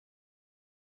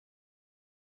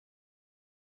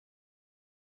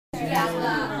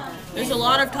There's a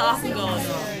lot of talking going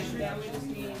on.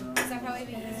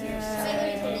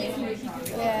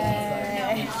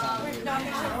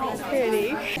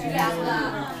 Pretty.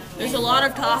 There's a lot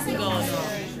of talking going on.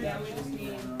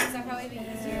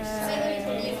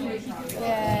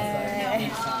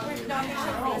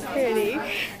 Pretty.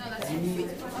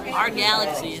 Our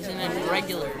galaxy is in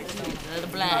irregular.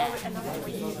 Blah.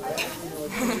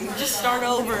 Just start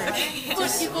over.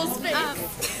 Just people's face.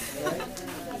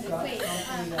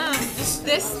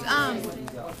 This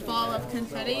ball of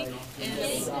confetti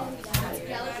is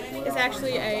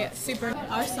actually a super.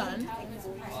 Our sun.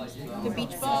 The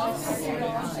beach balls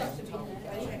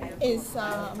is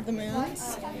the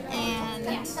moons, and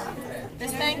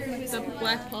this thing, the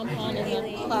black pom-pom in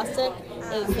the plastic,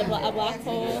 is a black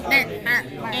hole,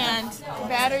 and the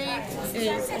battery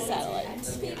is a satellite.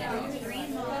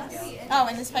 Oh,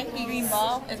 and this spiky green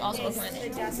ball is also a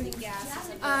planet.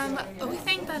 We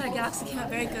think that our galaxy came out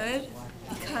very good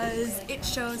because it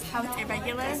shows how it's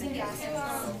irregular,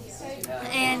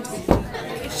 and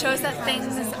it shows that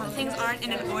things aren't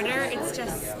in an order. It's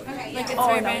just like it's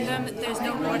very random. There's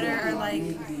no order or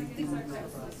like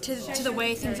to the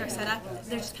way things are set up.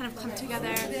 They're just kind of clumped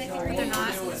together, but they're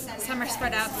not. Some are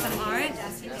spread out, some aren't.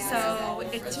 So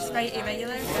it's just very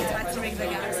irregular. That's why it's a regular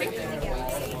galaxy.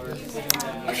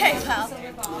 Okay, well,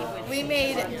 we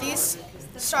made these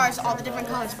stars all the different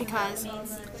colors because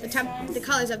the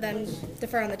colors of them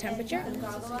differ on the temperature and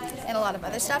a lot of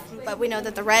other stuff, but we know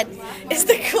that the red is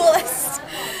the coolest.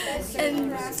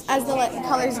 And as the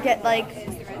colors get like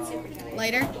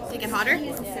lighter, they get hotter.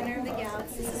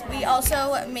 We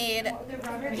also made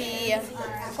the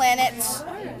planets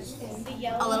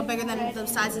a little bigger than the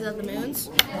sizes of the moons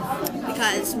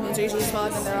because moons are usually smaller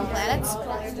than their own planets.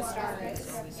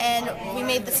 And we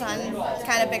made the sun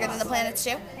kind of bigger than the planets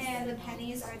too.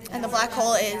 And the black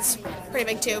hole is pretty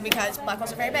big too because black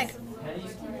holes are very big.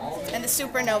 And the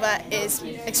supernova is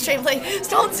extremely...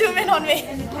 Don't zoom in on me!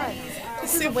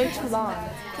 This is way too long.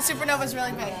 The supernova is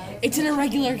really big. It's an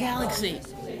irregular galaxy.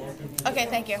 Okay,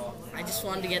 thank you. I just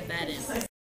wanted to get that in.